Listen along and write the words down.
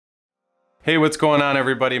Hey, what's going on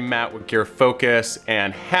everybody? Matt with Gear Focus,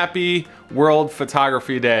 and happy World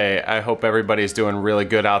Photography Day. I hope everybody's doing really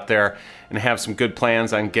good out there and have some good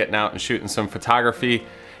plans on getting out and shooting some photography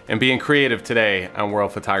and being creative today on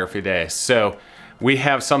World Photography Day. So we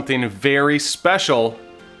have something very special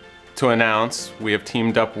to announce. We have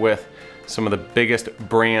teamed up with some of the biggest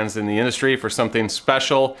brands in the industry for something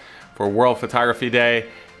special for World Photography Day,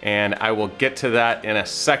 and I will get to that in a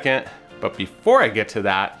second. But before I get to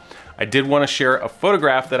that, I did want to share a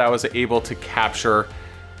photograph that I was able to capture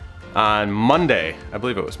on Monday. I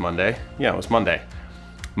believe it was Monday. Yeah, it was Monday.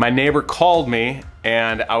 My neighbor called me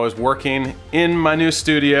and I was working in my new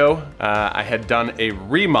studio. I had done a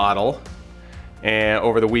remodel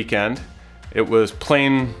over the weekend. It was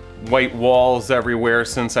plain white walls everywhere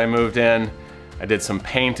since I moved in. I did some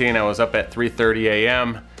painting. I was up at 3:30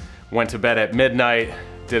 a.m., went to bed at midnight,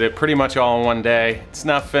 did it pretty much all in one day. It's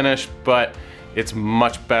not finished, but it's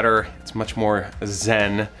much better. It's much more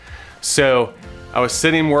zen. So I was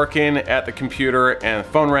sitting working at the computer and the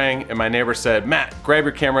phone rang and my neighbor said, "Matt, grab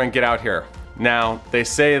your camera and get out here." Now, they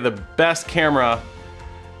say the best camera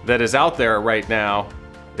that is out there right now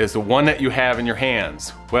is the one that you have in your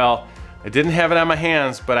hands. Well, I didn't have it on my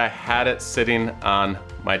hands, but I had it sitting on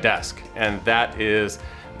my desk. And that is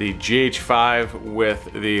the GH5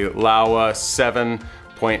 with the Laowa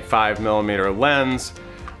 7.5mm lens.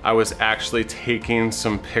 I was actually taking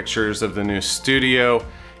some pictures of the new studio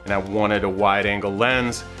and I wanted a wide angle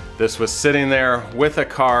lens. This was sitting there with a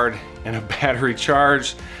card and a battery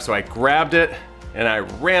charged. So I grabbed it and I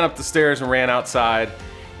ran up the stairs and ran outside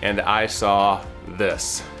and I saw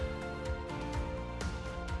this.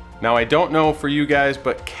 Now, I don't know for you guys,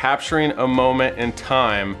 but capturing a moment in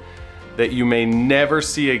time that you may never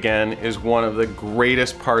see again is one of the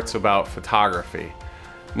greatest parts about photography.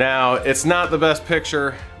 Now, it's not the best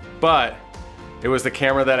picture, but it was the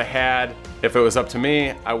camera that I had. If it was up to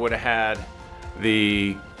me, I would have had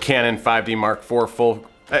the Canon 5D Mark IV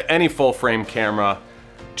any full frame camera,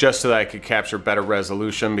 just so that I could capture better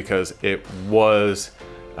resolution, because it was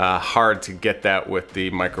hard to get that with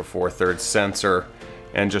the Micro Four Thirds sensor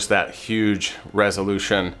and just that huge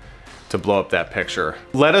resolution to blow up that picture.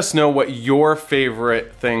 Let us know what your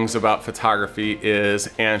favorite things about photography is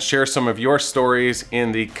and share some of your stories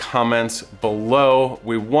in the comments below.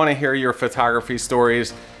 We want to hear your photography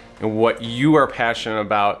stories and what you are passionate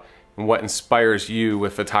about and what inspires you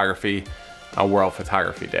with photography on World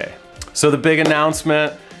Photography Day. So the big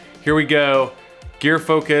announcement, here we go. Gear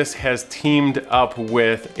Focus has teamed up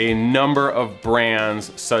with a number of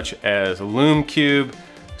brands such as Lume,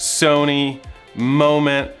 Sony,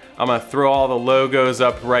 Moment. I'm gonna throw all the logos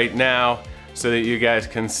up right now so that you guys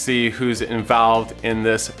can see who's involved in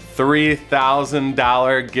this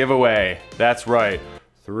 $3,000 giveaway. That's right,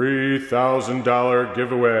 $3,000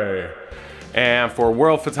 giveaway. And for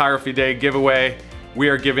World Photography Day giveaway, we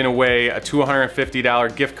are giving away a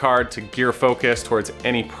 $250 gift card to Gear Focus towards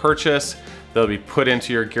any purchase. They'll be put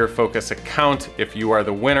into your Gear Focus account if you are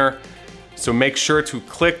the winner. So make sure to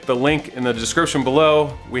click the link in the description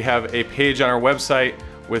below. We have a page on our website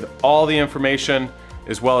with all the information,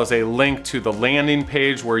 as well as a link to the landing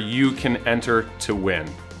page where you can enter to win.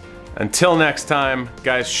 Until next time,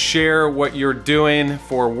 guys, share what you're doing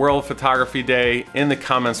for World Photography Day in the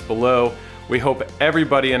comments below. We hope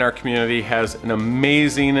everybody in our community has an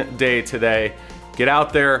amazing day today. Get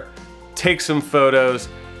out there, take some photos,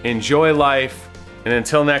 enjoy life, and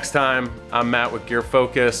until next time, I'm Matt with Gear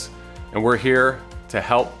Focus, and we're here to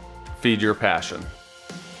help feed your passion.